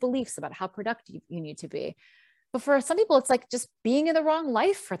all these beliefs about how productive you need to be. But for some people, it's like just being in the wrong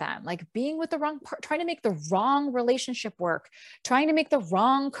life for them, like being with the wrong part, trying to make the wrong relationship work, trying to make the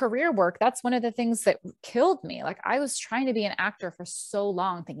wrong career work. That's one of the things that killed me. Like, I was trying to be an actor for so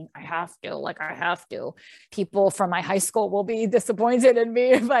long, thinking I have to. People from my high school will be disappointed in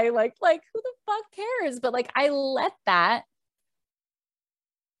me if I like who the fuck cares? But like, I let that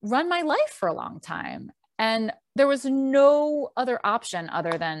run my life for a long time. And there was no other option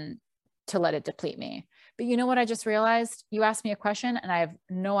other than to let it deplete me. But you know what I just realized? You asked me a question and I have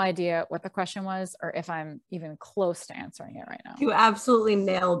no idea what the question was, or if I'm even close to answering it right now. You absolutely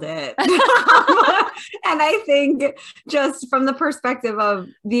nailed it. And I think, just from the perspective of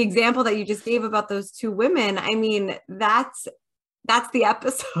the example that you just gave about those two women, I mean, that's the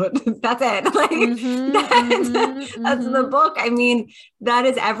episode. That's it. Like, that's the book. I mean, that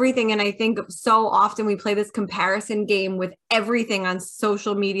is everything. And I think so often we play this comparison game with everything on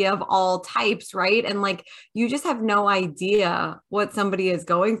social media of all types, right? And like, you just have no idea what somebody is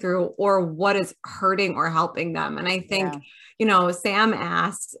going through or what is hurting or helping them. And I think, you know, Sam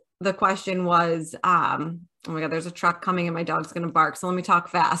asked, the question was, oh my God, there's a truck coming and my dog's going to bark. So let me talk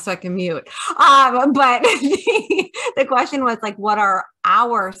fast so I can mute. But the question was like, what are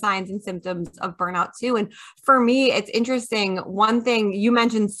our signs and symptoms of burnout too? And for me, it's interesting. One thing, you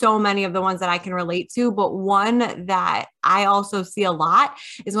mentioned so many of the ones that I can relate to, but one that I also see a lot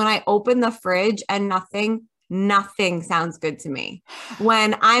is when I open the fridge and nothing sounds good to me.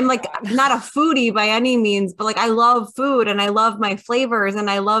 When I'm like, not a foodie by any means, but like, I love food and I love my flavors and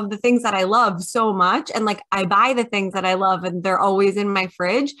I love the things that I love so much. And like, I buy the things that I love and they're always in my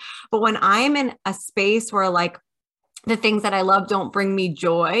fridge. But when I'm in a space where like the things that I love don't bring me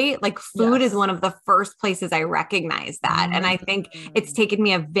joy, like food is one of the first places I recognize that. And I think it's taken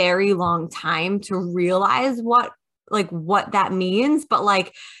me a very long time to realize what that means. But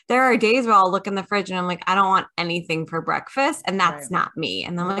like, there are days where I'll look in the fridge and I'm like, I don't want anything for breakfast. And that's not me.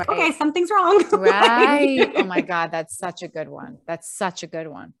 And I'm like, okay, something's wrong. Right. Oh my God. That's such a good one.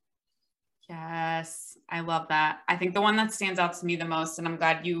 Yes. I love that. I think the one that stands out to me the most, and I'm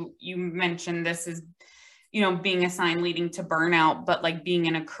glad you mentioned this, is, you know, being a sign leading to burnout, but like being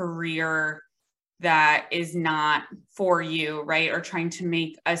in a career that is not for you, right? Or trying to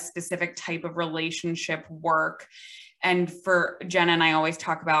make a specific type of relationship work. And for Jenna and I always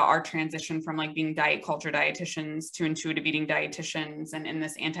talk about our transition from like being diet culture dietitians to intuitive eating dietitians and in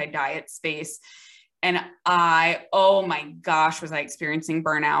this anti-diet space. And oh my gosh, was I experiencing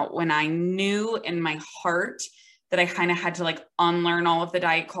burnout when I knew in my heart that I kind of had to like unlearn all of the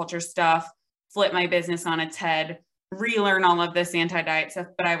diet culture stuff, flip my business on its head, relearn all of this anti-diet stuff.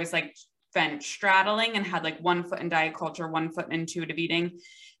 But I was like fence straddling and had like 1 foot in diet culture, 1 foot in intuitive eating.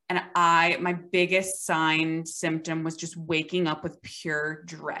 And my biggest symptom was just waking up with pure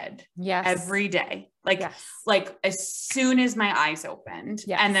dread. Yes. Every day. Like as soon as my eyes opened.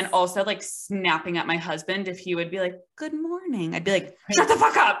 Yes. And then also like snapping at my husband if he would be like, good morning. I'd be like, shut the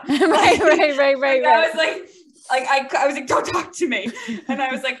fuck up. Right. I was like, I was like, don't talk to me. And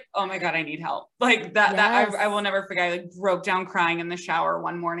I was like, oh my God, I need help. Like that I will never forget. I like broke down crying in the shower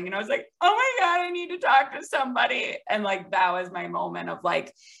one morning and I was like, oh my God, I need to talk to somebody. And like, that was my moment of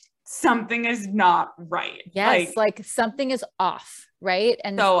like, something is not right. Yes. Like something is off. Right.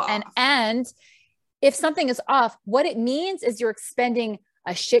 And if something is off, what it means is you're expending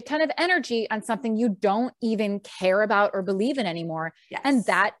a shit ton of energy on something you don't even care about or believe in anymore. Yes. And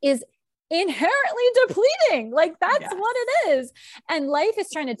that is inherently depleting. Like that's what it is. And life is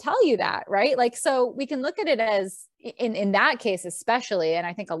trying to tell you that, right? Like, so we can look at it as in that case, especially, and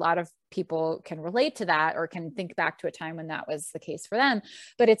I think a lot of people can relate to that or can think back to a time when that was the case for them,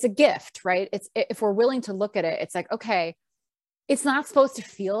 but it's a gift, right? If we're willing to look at it, it's like, okay, it's not supposed to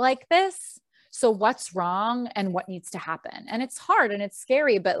feel like this. So what's wrong and what needs to happen? And it's hard and it's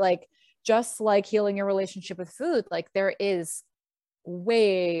scary, but like, just like healing your relationship with food, like there is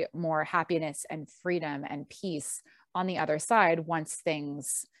way more happiness and freedom and peace on the other side once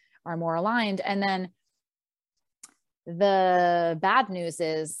things are more aligned. And then the bad news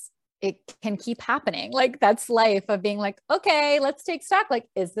is it can keep happening. Like that's life of being like, okay, let's take stock. Like,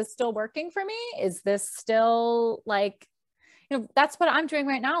 is this still working for me? Is this still like, that's what I'm doing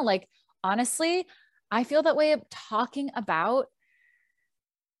right now. Like, honestly, I feel that way of talking about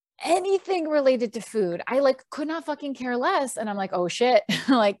anything related to food. I like could not fucking care less. And I'm like, oh shit,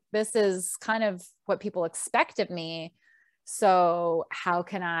 like this is kind of what people expect of me. So how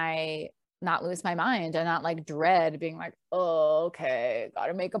can I not lose my mind and not like dread being like, oh, okay,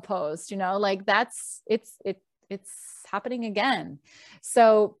 gotta make a post, like it's happening again.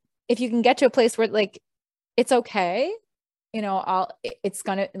 So if you can get to a place where like, it's okay, it's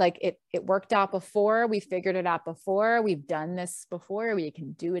gonna like, it worked out before, we figured it out before, we've done this before, we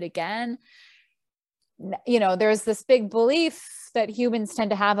can do it again. There's this big belief that humans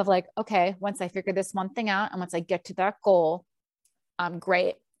tend to have of like, okay, once I figure this one thing out and once I get to that goal, I'm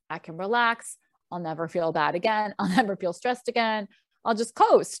great. I can relax. I'll never feel bad again. I'll never feel stressed again. I'll just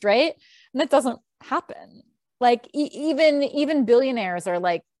coast. Right. And that doesn't happen. Like even billionaires are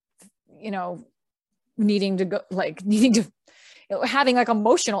like, needing to having like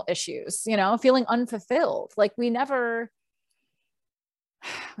emotional issues, feeling unfulfilled. Like we never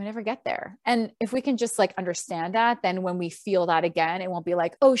get there. And if we can just like understand that, then when we feel that again, it won't be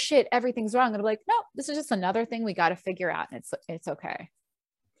like, oh shit, everything's wrong. It'll be like, no, this is just another thing we got to figure out. And it's okay.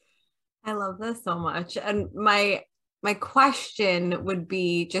 I love this so much. And my question would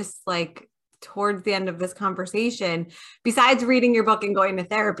be just like towards the end of this conversation, besides reading your book and going to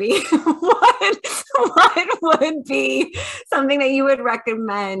therapy, what would be something that you would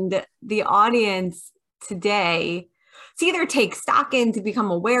recommend the audience today to either take stock in, to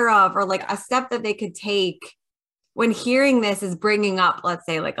become aware of, or like a step that they could take when hearing this is bringing up, let's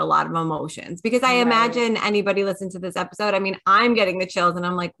say, like a lot of emotions? Because I imagine anybody listening to this episode, I mean, I'm getting the chills and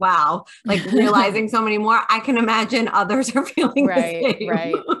I'm like, wow, like realizing so many more. I can imagine others are feeling the same.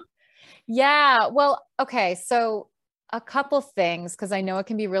 Right. Yeah. Well, okay. So a couple things, because I know it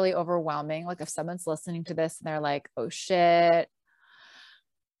can be really overwhelming. Like if someone's listening to this and they're like, oh shit,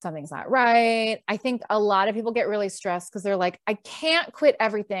 something's not right. I think a lot of people get really stressed because they're like, I can't quit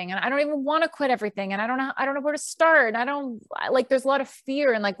everything. And I don't even want to quit everything. And I don't know where to start. And there's a lot of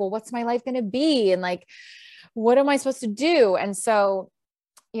fear and like, well, what's my life going to be? And like, what am I supposed to do? And so,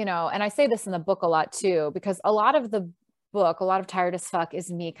 and I say this in the book a lot too, because a lot of the book, a lot of Tired as Fuck is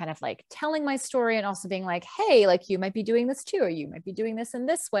me kind of like telling my story and also being like, hey, like you might be doing this too, or you might be doing this in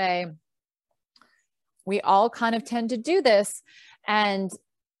this way. We all kind of tend to do this. And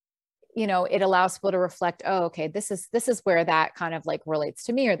it allows people to reflect, oh, okay, this is where that kind of like relates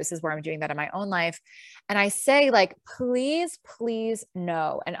to me, or this is where I'm doing that in my own life. And I say like, please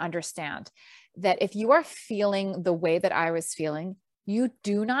know and understand that if you are feeling the way that I was feeling, you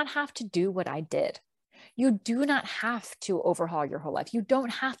do not have to do what I did. You do not have to overhaul your whole life. You don't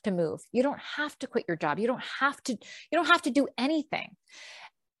have to move. You don't have to quit your job. You don't have to do anything.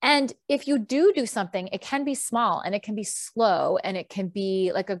 And if you do something, it can be small and it can be slow and it can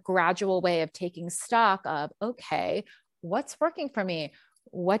be like a gradual way of taking stock of, okay, what's working for me?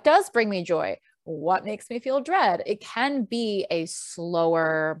 What does bring me joy? What makes me feel dread? It can be a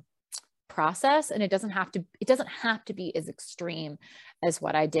slower process and it doesn't have to be as extreme as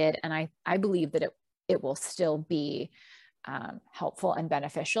what I did. And I believe that it will still be helpful and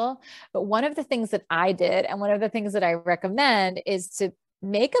beneficial. But one of the things that I did, and one of the things that I recommend, is to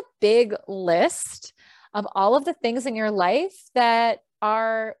make a big list of all of the things in your life that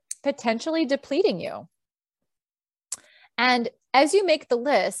are potentially depleting you. And as you make the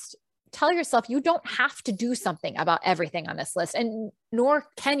list, tell yourself you don't have to do something about everything on this list, and nor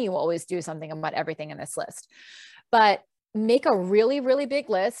can you always do something about everything in this list. But make a really, really big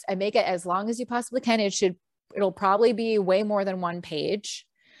list and make it as long as you possibly can. It'll probably be way more than one page.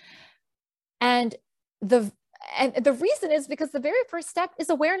 And the reason is because the very first step is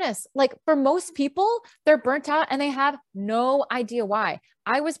awareness. Like for most people, they're burnt out and they have no idea why.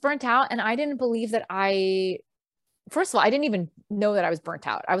 I was burnt out and I didn't believe that first of all, I didn't even know that I was burnt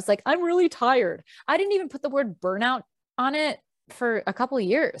out. I was like, I'm really tired. I didn't even put the word burnout on it for a couple of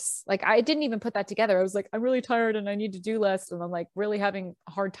years. Like I didn't even put that together. I was like, I'm really tired and I need to do less. And I'm like really having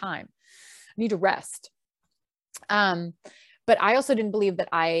a hard time. I need to rest. But I also didn't believe that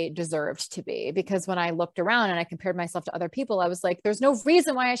I deserved to be, because when I looked around and I compared myself to other people, I was like, there's no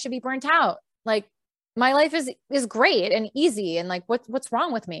reason why I should be burnt out. Like my life is great and easy. And like, what's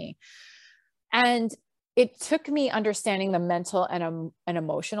wrong with me? And it took me understanding the mental and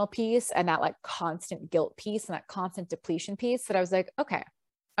emotional piece and that like constant guilt piece and that constant depletion piece that I was like, okay,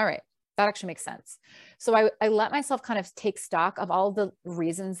 all right, that actually makes sense. So I let myself kind of take stock of all the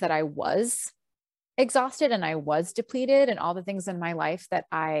reasons that I was exhausted and I was depleted and all the things in my life that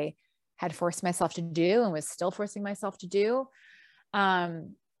I had forced myself to do and was still forcing myself to do.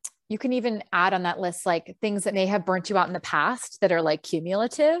 You can even add on that list, like things that may have burnt you out in the past that are like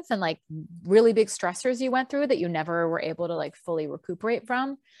cumulative and like really big stressors you went through that you never were able to like fully recuperate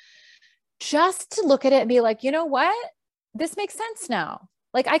from. Just to look at it and be like, you know what? This makes sense now.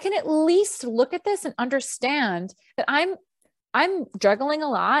 Like I can at least look at this and understand that I'm juggling a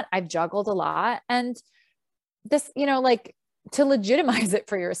lot. I've juggled a lot. And this, you know, like to legitimize it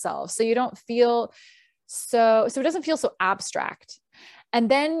for yourself. So you don't feel so it doesn't feel so abstract. And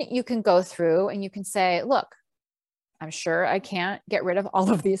then you can go through and you can say, look, I'm sure I can't get rid of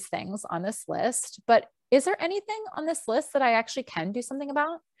all of these things on this list, but is there anything on this list that I actually can do something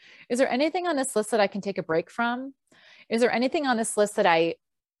about? Is there anything on this list that I can take a break from? Is there anything on this list that I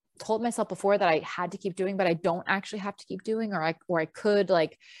told myself before that I had to keep doing, but I don't actually have to keep doing, or I could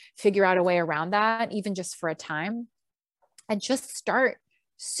like figure out a way around that, even just for a time, and just start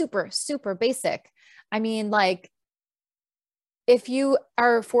super, super basic. I mean, like, if you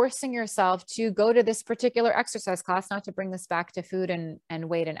are forcing yourself to go to this particular exercise class, not to bring this back to food and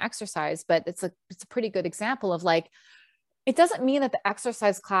weight and exercise, but it's a pretty good example of like, it doesn't mean that the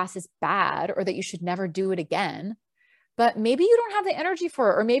exercise class is bad or that you should never do it again, but maybe you don't have the energy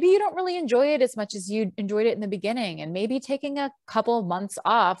for it, or maybe you don't really enjoy it as much as you enjoyed it in the beginning. And maybe taking a couple of months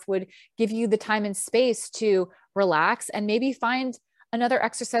off would give you the time and space to relax and maybe find another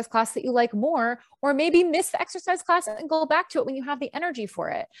exercise class that you like more, or maybe miss the exercise class and go back to it when you have the energy for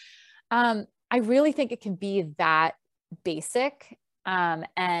it. I really think it can be that basic.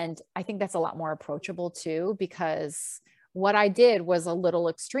 And I think that's a lot more approachable too, because what I did was a little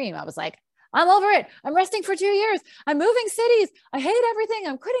extreme. I was like, I'm over it. I'm resting for 2 years. I'm moving cities. I hate everything.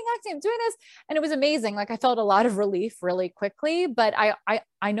 I'm quitting acting. I'm doing this. And it was amazing. Like I felt a lot of relief really quickly, but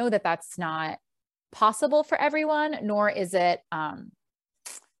I know that that's not possible for everyone, nor is it,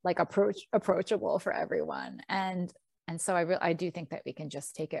 like approachable for everyone. And so I do think that we can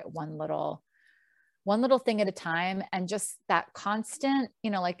just take it one little thing at a time, and just that constant, you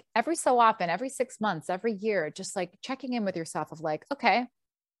know, like every so often, every 6 months, every year, just like checking in with yourself of like, okay,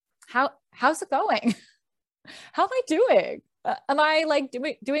 how's it going? How am I doing? Am I like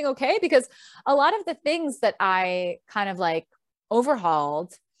doing okay? Because a lot of the things that I kind of like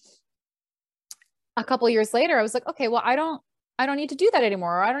overhauled a couple of years later, I was like, okay, well, I don't need to do that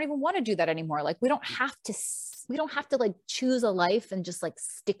anymore. Or I don't even want to do that anymore. Like we don't have to like choose a life and just like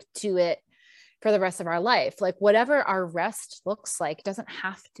stick to it for the rest of our life. Like whatever our rest looks like doesn't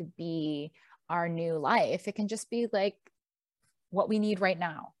have to be our new life. It can just be like what we need right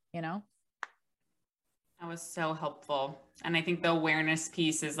now, you know? That was so helpful. And I think the awareness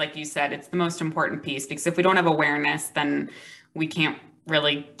piece is, like you said, it's the most important piece, because if we don't have awareness, then we can't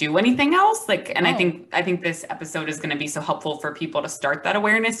really do anything else. Like, and I think this episode is going to be so helpful for people to start that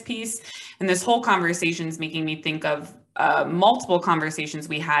awareness piece. And this whole conversation is making me think of multiple conversations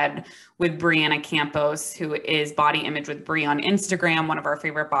we had with Brianna Campos, who is Body Image with Brie on Instagram, one of our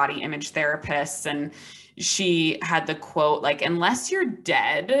favorite body image therapists. And she had the quote, like, unless you're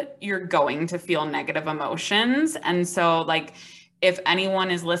dead, you're going to feel negative emotions. And so like, if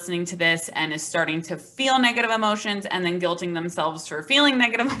anyone is listening to this and is starting to feel negative emotions and then guilting themselves for feeling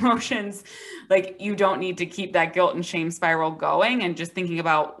negative emotions, like you don't need to keep that guilt and shame spiral going. And just thinking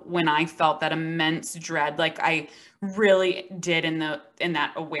about when I felt that immense dread, like I really did in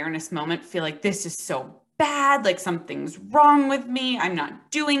that awareness moment, feel like this is so bad, like something's wrong with me, I'm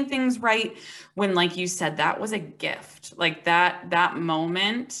not doing things right. When, like you said, that was a gift. Like that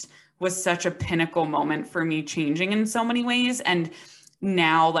moment was such a pinnacle moment for me, changing in so many ways. And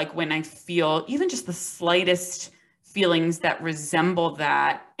now, like when I feel even just the slightest feelings that resemble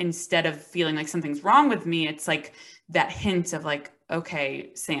that, instead of feeling like something's wrong with me, it's like that hint of like,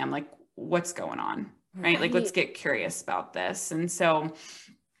 okay, Sam, like what's going on? Right? Like, let's get curious about this. And so,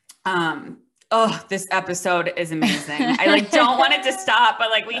 oh, this episode is amazing. I like don't want it to stop, but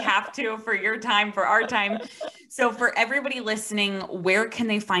like we have to for your time, for our time. So for everybody listening, where can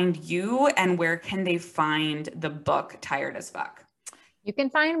they find you and where can they find the book Tired as Fuck? You can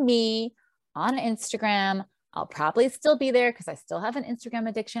find me on Instagram. I'll probably still be there because I still have an Instagram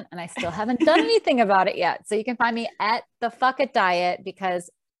addiction and I still haven't done anything about it yet. So you can find me at the Fuck It Diet, because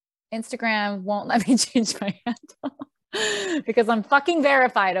Instagram won't let me change my handle. Because I'm fucking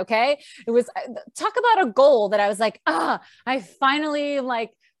verified. Okay. It was, talk about a goal that I was like, I finally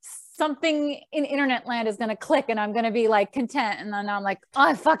like something in internet land is going to click and I'm going to be like content. And then I'm like,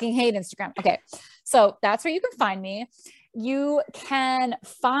 I fucking hate Instagram. Okay. So that's where you can find me. You can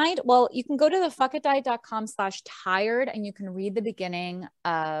you can go to thefuckitdiet.com/tired and you can read the beginning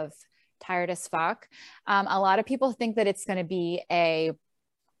of Tired as Fuck. A lot of people think that it's going to be a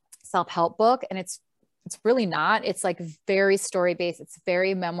self-help book. And it's really not. It's like very story-based. It's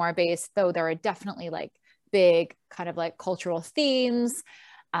very memoir-based, though there are definitely like big kind of like cultural themes,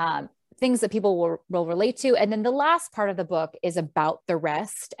 things that people will relate to. And then the last part of the book is about the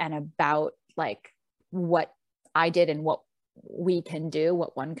rest and about like what I did and what we can do,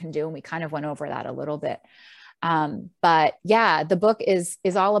 what one can do. And we kind of went over that a little bit. But yeah, the book is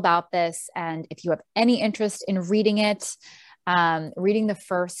all about this. And if you have any interest in reading it, reading the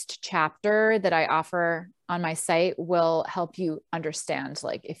first chapter that I offer on my site will help you understand,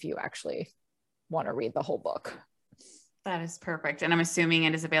 like, if you actually want to read the whole book. That is perfect. And I'm assuming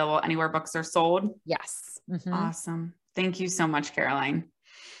it is available anywhere books are sold. Yes. Mm-hmm. Awesome. Thank you so much, Caroline.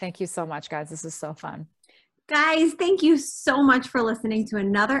 Thank you so much, guys. This is so fun. Guys, thank you so much for listening to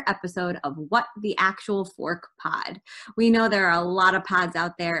another episode of What the Actual Fork Pod. We know there are a lot of pods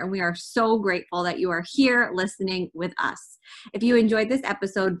out there, and we are so grateful that you are here listening with us. If you enjoyed this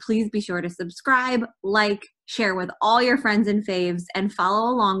episode, please be sure to subscribe, like, share with all your friends and faves, and follow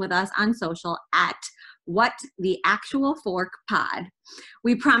along with us on social at What the Actual Fork Pod.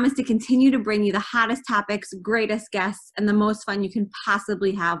 We promise to continue to bring you the hottest topics, greatest guests, and the most fun you can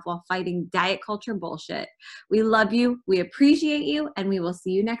possibly have while fighting diet culture bullshit. We love you, we appreciate you, and we will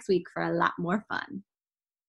see you next week for a lot more fun.